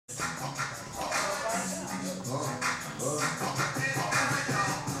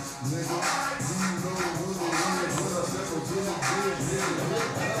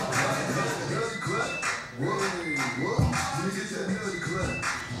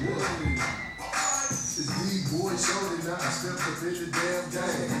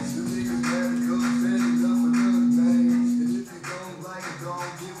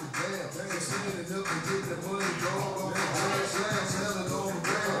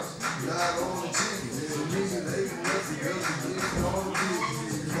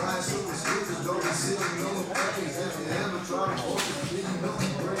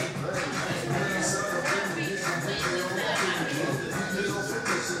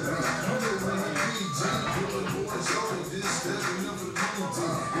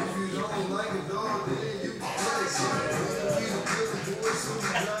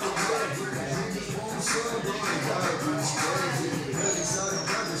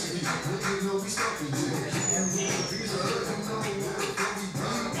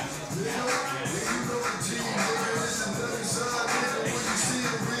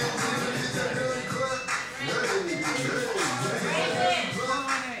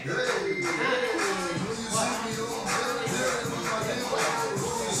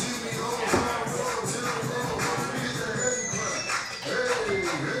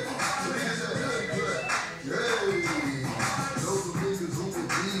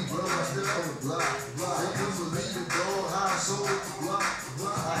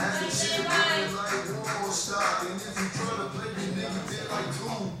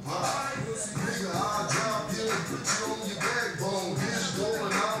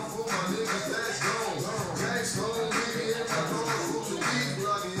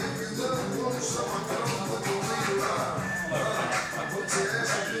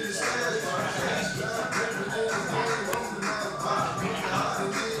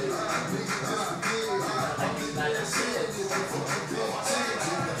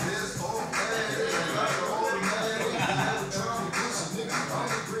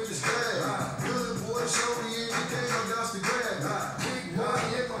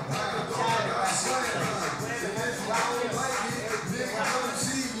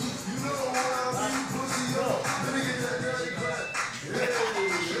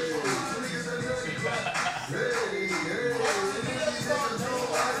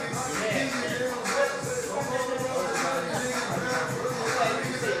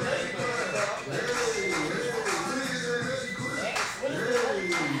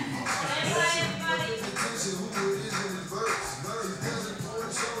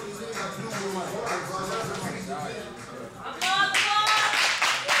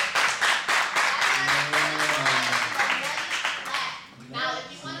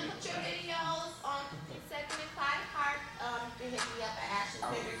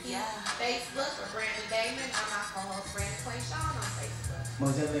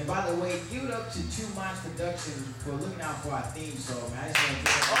Most definitely. By the way, give it up to Two Minds Productions for looking out for our theme song. Man. I just want to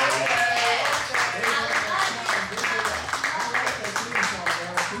give it up. I like that theme song,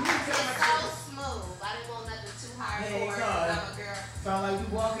 bro. Can you tell it's so smooth. I didn't want nothing too hard for it. I'm a girl. Sound like we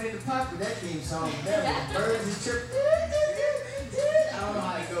walking in the park with that theme song. That birds and chirp. I don't know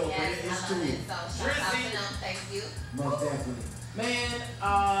how it goes, but it's cool. So, thank you. Most definitely. Man,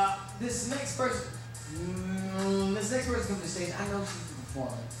 this next person comes to the stage. I know she's been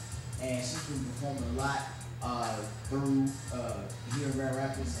performing, and she's been performing a lot through here in Grand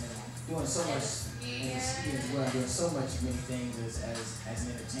Rapids and doing so much in ski as well, doing so much many things as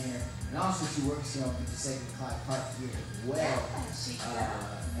an entertainer. And also she works here on 52nd Clyde Park here as well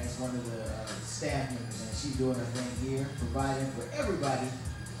as one of the staff members, and she's doing her thing here, providing for everybody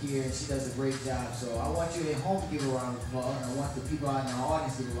here, and she does a great job. So I want you at home to give her a round of applause, and I want the people out in the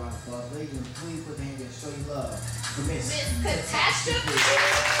audience to give her a round of applause. Ladies, and please put their hand and show you love for Miss Catastrophe.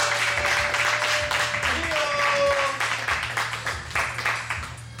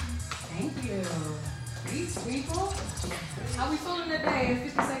 Thank you. These people, how we feeling today at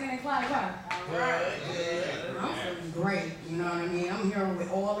 52nd and Clyde Park? I'm feeling great, you know what I mean? I'm here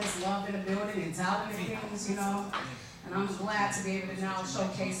with all this love in the building and talent and things, you know. And I'm glad to be able to now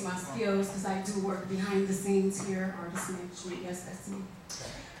showcase my skills because I do work behind the scenes here, artist management, yes, that's me.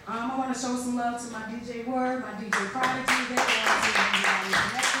 I want to show some love to my DJ Word, my DJ Prodigy, my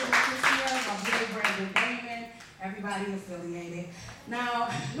Brandon, everybody affiliated. Now,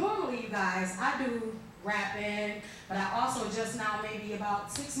 normally you guys, I do rapping, but I also just now, maybe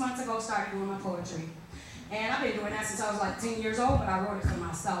about 6 months ago, started doing my poetry. And I've been doing that since I was like 10 years old, but I wrote it for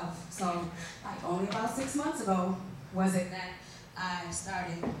myself. So, like only about 6 months ago, was it that I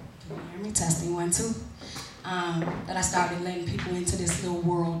started, can you hear me? Testing 1, 2. that I started letting people into this little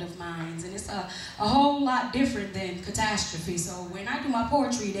world of mine. And it's a whole lot different than Catastrophe. So when I do my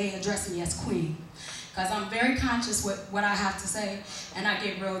poetry, they address me as queen. Because I'm very conscious with what I have to say, and I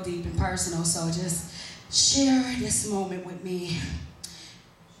get real deep and personal. So just share this moment with me.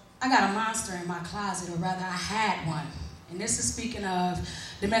 I got a monster in my closet, or rather I had one. And this is speaking of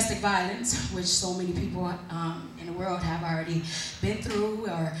domestic violence, which so many people in the world have already been through,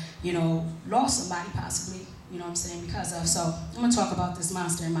 or, you know, lost somebody possibly, you know what I'm saying, because of. So I'm gonna talk about this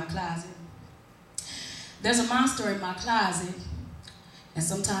monster in my closet. There's a monster in my closet, and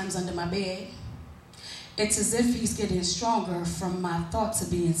sometimes under my bed. It's as if he's getting stronger from my thoughts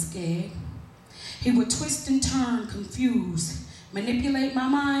of being scared. He would twist and turn, confuse, manipulate my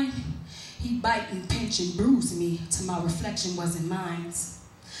mind. He'd bite and pinch and bruise me till my reflection wasn't mine.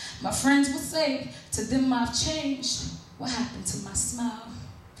 My friends would say, to them I've changed. What happened to my smile?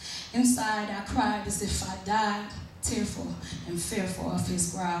 Inside I cried as if I died, tearful and fearful of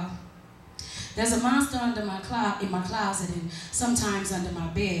his growl. There's a monster under in my closet and sometimes under my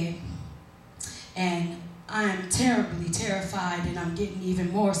bed. And I am terribly terrified, and I'm getting even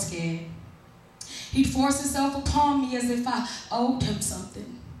more scared. He'd force himself upon me as if I owed him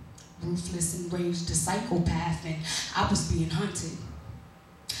something. Ruthless, enraged, a psychopath, and I was being hunted.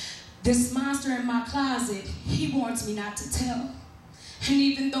 This monster in my closet, he warns me not to tell. And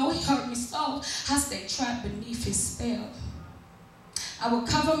even though he hurt me so, I stay trapped beneath his spell. I would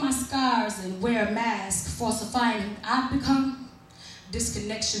cover my scars and wear a mask, falsifying who I've become.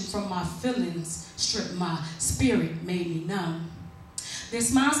 Disconnection from my feelings stripped my spirit, made me numb.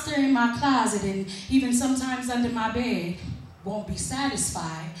 This monster in my closet and even sometimes under my bed won't be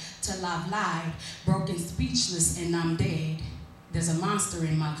satisfied till I've lied, broken, speechless, and I'm dead. There's a monster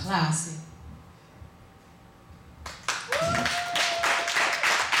in my closet. I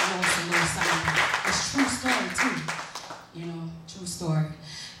know it's a little something. It's true story too. You know, true story.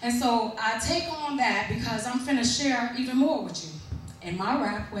 And so I take on that because I'm finna share even more with you. In my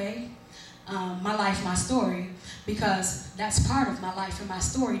rap way, my life, my story, because that's part of my life and my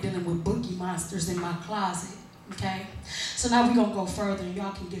story, dealing with boogie monsters in my closet, okay? So now we're gonna go further and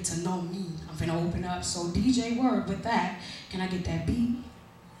y'all can get to know me. I'm finna open up, so DJ Word with that. Can I get that beat?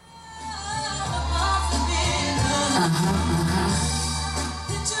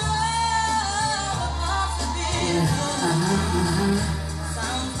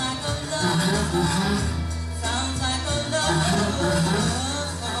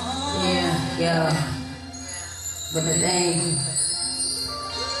 Yeah. But the thing,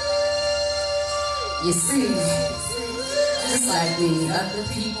 you see, just like many other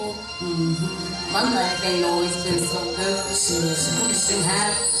people, my life ain't always been so good. Shouldn't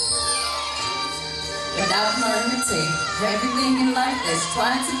have. But I've learned to take everything in life that's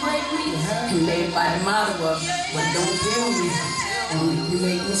trying to break me and live by the motto of what don't kill me, only you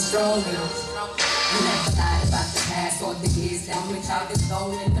make me stronger. I never lied about the past or the years down which I was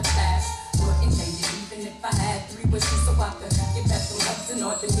going in the past. Wouldn't change it even if I had 3 wishes, so I could get back some hugs and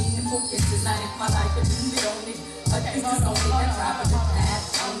all the meaningful kisses. Not if my life had been bit on it. Okay, it's only that try for the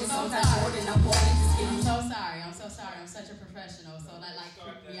past. Only sometimes more than I'm wanting to give. I'm so sorry. I'm such a professional, so that like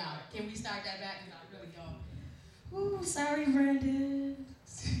freaked me out. Can we start that back? I really don't. Ooh, sorry, Brandon.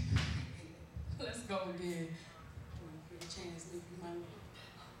 Let's go again. Give a chance, leave you my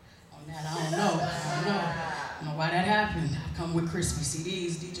on that. I don't know. I don't know why that happened. I come with crispy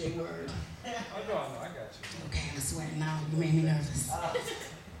CDs, DJ Word. I got you. Okay, I'm sweating now. You made me nervous.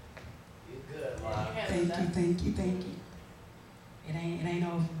 You're good, Lon. Thank you. It ain't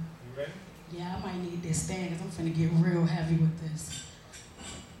over. You ready? Yeah, I might need this stand because I'm finna get real heavy with this.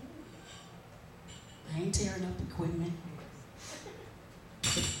 I ain't tearing up equipment.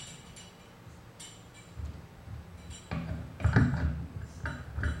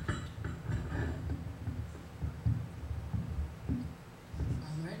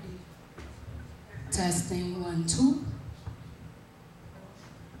 I'm ready. Testing 1, 2.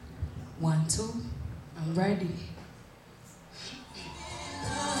 1, 2. I'm ready.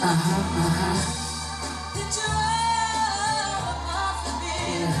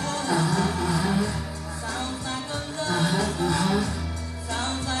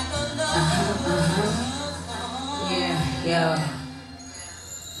 Yeah.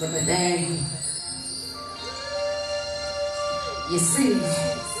 But the thing, you see,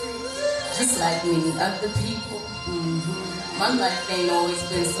 just like many other people, my life ain't always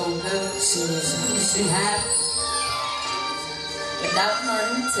been so good. Shouldn't have. But I've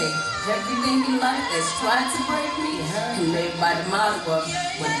learned to take everything in life that's tried to break me and live by the motto of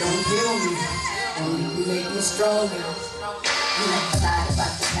what don't kill me, only you make me stronger. I never lied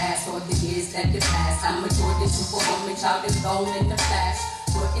about the past or the years that have passed. I'm matured into a woman, child is gone in the flash.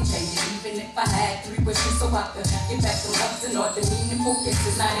 Wouldn't change it even if I had 3 wishes, so I could get back to hugs and all the meaningful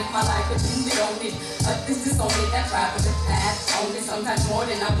kisses. Not if my life depended on it. This is on it, I try for the past. Only sometimes more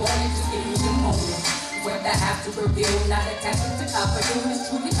than I wanted. Just give me a moment. What I have to reveal, not attached to top of you, it's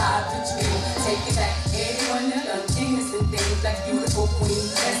truly hard to chill. Take it back, everyone that done innocent things like beautiful queen,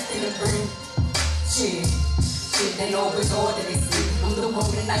 best in the brain. Shit ain't always all that they see. I'm the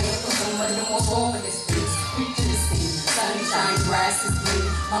woman I am for some of the more marvelous things. Picture the scene, sunshine, grass is green.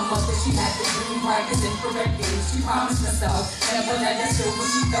 My mother, she had the dream, bright as infrared beams. She promised herself, never let us do what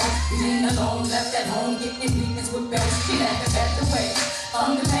she don't. Being alone, left at home, getting beatings with bells. She never passed away.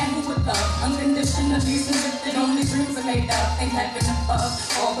 I'm the man who would love unconditionally, since if the only dreams are made up ain't heaven above.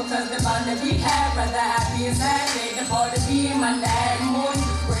 All because the bond that we had, rather happy and sad. Made a part of me and my dad, more than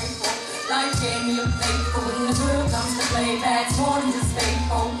just grateful. Life gave me a plate, but when the good comes to play, that's more than just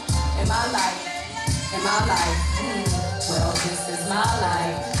faithful. In my life, well, this is my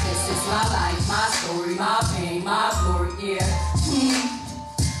life, my story, my pain, my glory, yeah.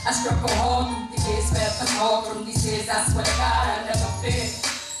 I struggle hard through the years, fed for all from these years, I swear to God I never fit.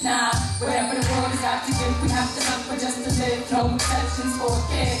 Nah, whatever the world has got to give, we have to suffer just to live, no exceptions for a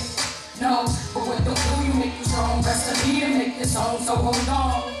kid. No, but what don't do you make you strong, recipe to make this song, so hold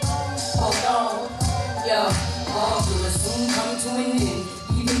on. Yeah, all will soon come to an end.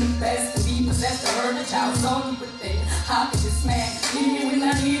 Even the best to be possessed or hurt a child solely within. How could this man leave me when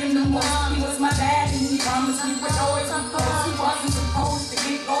I need him the most? He was my dad and he promised me would always be close. He wasn't supposed to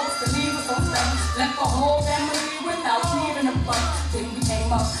get close to leave us on stuff. Left a whole family without even a buck. Then we came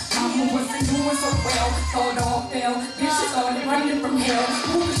up, mama wasn't doing so well. Thought all fell, then she started running from hell.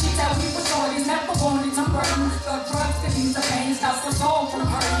 Who could she tell me was always never wanted to burn? Thought drugs could ease the pain, stop us all from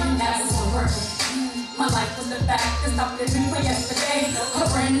hurting, and that was a burden. My life was the fact, and stop living for yesterday. A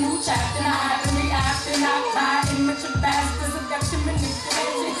brand new chapter, and I had to react, and I cried immature bastards, seduction,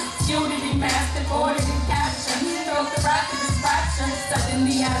 manipulation. Skill to be mastered, boarded and captured. Felt the wrath of distraction,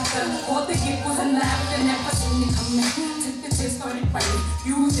 suddenly after. All the gift was a laughter, never seen it coming. Took the tears, started running,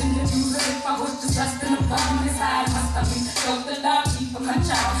 using the views as if I was just less than a bone inside my stomach. Felt the love deep for my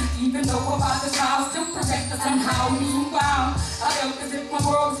child, even though our father's vow still protect us somehow. Meanwhile, I felt as if my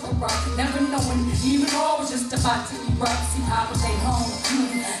world was corrupt, never knowing even all was just about to erupt. See, Papa came home,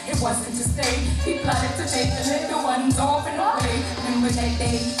 it wasn't to stay. He plotted to take the little ones off and away. Remember that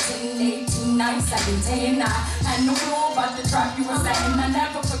day, 10, 18, 9, 17, I had no clue about the trap you were setting. I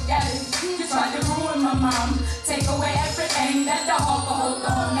never forget it. You tried to ruin my mom, take away everything that the heart could hold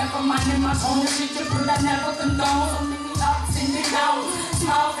on. Never minding my tone, the shit you put, I never condone. So many ups and downs,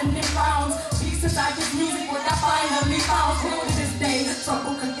 smiles and then frowns. Peace inside this music, what I finally found. Till to this day,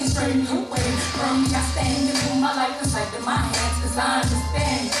 trouble cooking straight away. From me, I stand and put my life inside of my hands, cause I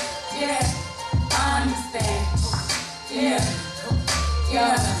understand. Yeah, I understand.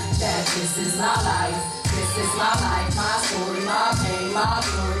 Yeah, that this is my life. This is my life, my story, my pain, my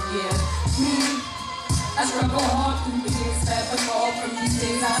glory, yeah. I struggle hard through the years, never fall from these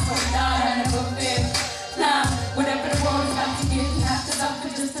days. I swear to God, I never fit. Nah, whatever the world is about to give, you have to suffer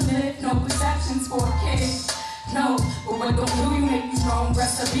just to live. No perceptions for a kid. No, but what don't do you make you strong?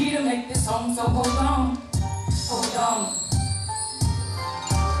 Recipe to make this home, so hold on.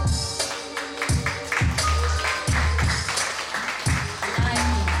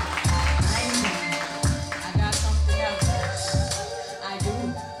 I got something else. I do.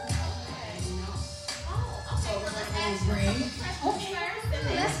 Okay,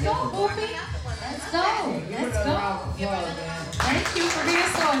 Let's go, Boopy. Let's go. Thank you for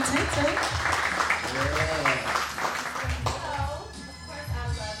being so attentive.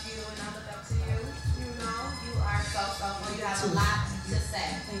 You have a lot to say.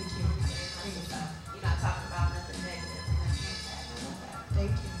 Thank you. You're not talking about nothing negative.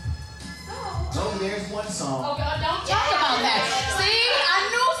 Thank you. So, There's one song. Okay, don't talk about that. See, I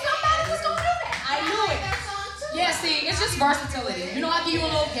knew somebody was gonna do that. I knew it. Yeah, see, it's just versatility. You know, I give you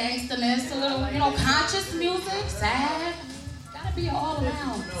a little gangsterness, a little, conscious music, sad. Gotta be all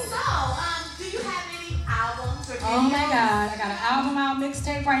around. So, do you have any albums or videos? Oh my God, I got an album out,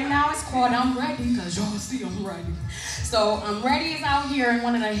 mixtape right now. It's called I'm Ready, cause y'all see I'm ready. So I'm Ready is out here, and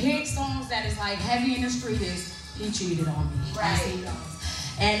one of the hit songs that is like heavy in the street is He Cheated on Me. Right.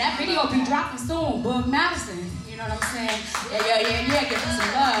 And that video be dropping soon, Boog Madison. You know what I'm saying? Yeah, give me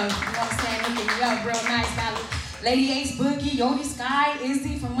some love. You know what I'm saying? Looking me up real nice. Got Lady Ace Boogie, Yodi Sky,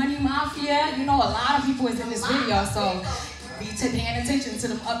 Izzy from Money Mafia. You know, a lot of people is in this video, so be paying attention to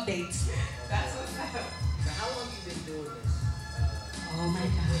them updates. That's what's up. So how long have you been doing this? Oh my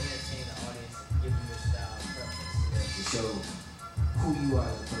God. Entertain the audience and give them your style and preference. So who you are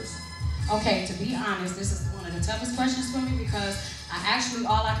as a person? Okay, to be honest, this is one of the toughest questions for me because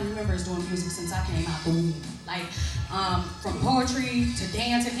all I can remember is doing music since I came out the womb. Like, from poetry to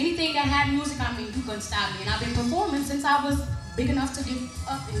dancing, anything that had music, I mean, you couldn't stop me. And I've been performing since I was big enough to get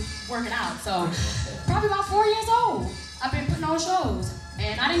up and working out. So, probably about 4 years old, I've been putting on shows.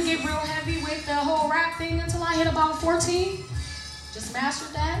 And I didn't get real heavy with the whole rap thing until I hit about 14. Just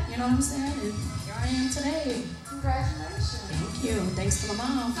mastered that, you know what I'm saying? And here I am today. Congratulations. Thank you. Thanks to my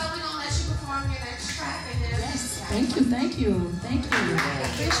mom. So we're gonna let you perform your next track and then. Yes. Thank you. I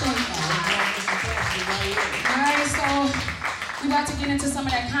appreciate that. All right, so we about to get into some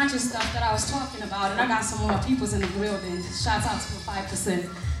of that conscious stuff that I was talking about, and I got some more peoples in the building. Shouts out to the 5%.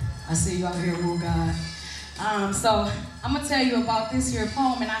 I see you out here, oh God. So I'm gonna tell you about this here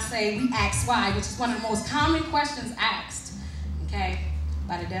poem, and I say we ask why, which is one of the most common questions asked, okay,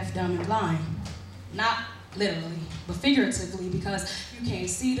 by the deaf, dumb, and blind. Not literally, but figuratively, because you can't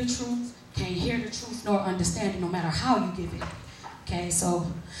see the truth, can't hear the truth, nor understand it, no matter how you give it. Okay, so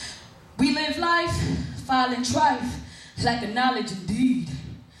we live life, filing trife, like a knowledge indeed.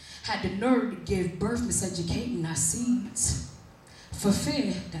 Had the nerve to give birth, miseducating our seeds, for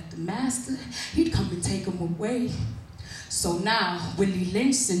fear that the master, he'd come and take them away. So now, Willie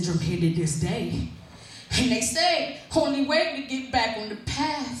Lynch syndrome here to this day. And they say, only way to get back on the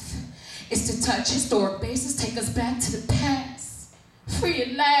path is to touch historic bases, take us back to the past. Free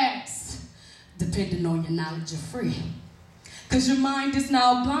at last, depending on your knowledge of free. Cause your mind is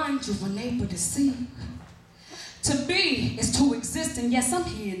now blind, you're unable to see. To be is to exist, and yes, I'm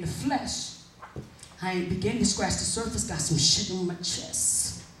here in the flesh. I ain't beginning to scratch the surface, got some shit on my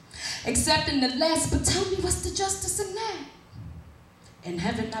chest. Accepting the less, but tell me what's the justice in that? In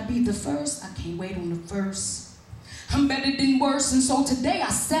heaven I be the first, I can't wait on the first. I'm better than worse, and so today I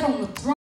sat on the throne.